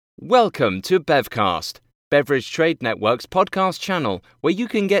Welcome to Bevcast, Beverage Trade Network's podcast channel where you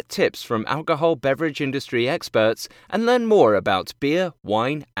can get tips from alcohol beverage industry experts and learn more about beer,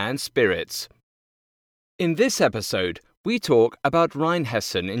 wine, and spirits. In this episode, we talk about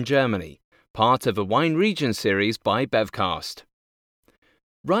Rheinhessen in Germany, part of a wine region series by Bevcast.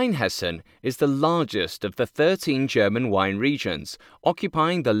 Rheinhessen is the largest of the 13 German wine regions,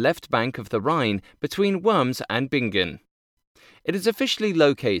 occupying the left bank of the Rhine between Worms and Bingen. It is officially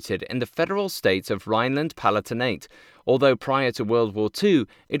located in the federal state of Rhineland-Palatinate, although prior to World War II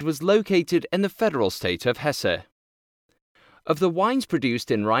it was located in the federal state of Hesse. Of the wines produced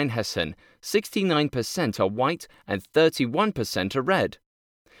in Rheinhessen, 69% are white and 31% are red.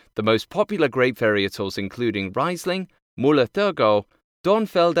 The most popular grape varietals including Riesling, Müller-Thurgau,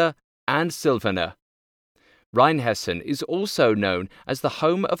 Dornfelder, and Silvaner. Rheinhessen is also known as the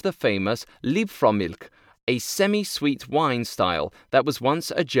home of the famous Liebfraumilch, a semi-sweet wine style that was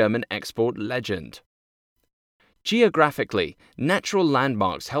once a German export legend. Geographically, natural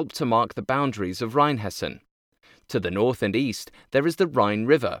landmarks help to mark the boundaries of Rheinhessen. To the north and east, there is the Rhine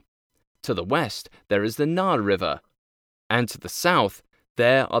River. To the west, there is the Nahe River. And to the south,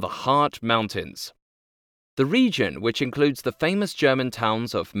 there are the Hart Mountains. The region, which includes the famous German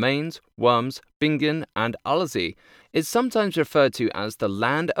towns of Mainz, Worms, Bingen, and Alzey, is sometimes referred to as the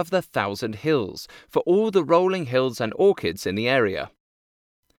Land of the Thousand Hills for all the rolling hills and orchids in the area.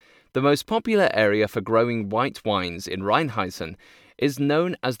 The most popular area for growing white wines in Rheinhessen is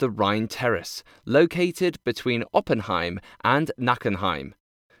known as the Rhine Terrace, located between Oppenheim and Nackenheim.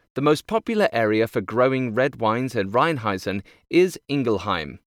 The most popular area for growing red wines in Rheinhessen is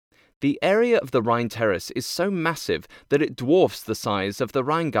Ingelheim. The area of the Rhine Terrace is so massive that it dwarfs the size of the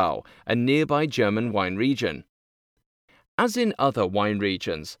Rheingau, a nearby German wine region. As in other wine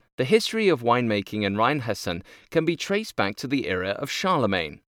regions, the history of winemaking in Rheinhessen can be traced back to the era of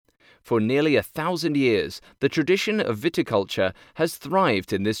Charlemagne. For nearly 1,000 years, the tradition of viticulture has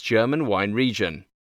thrived in this German wine region.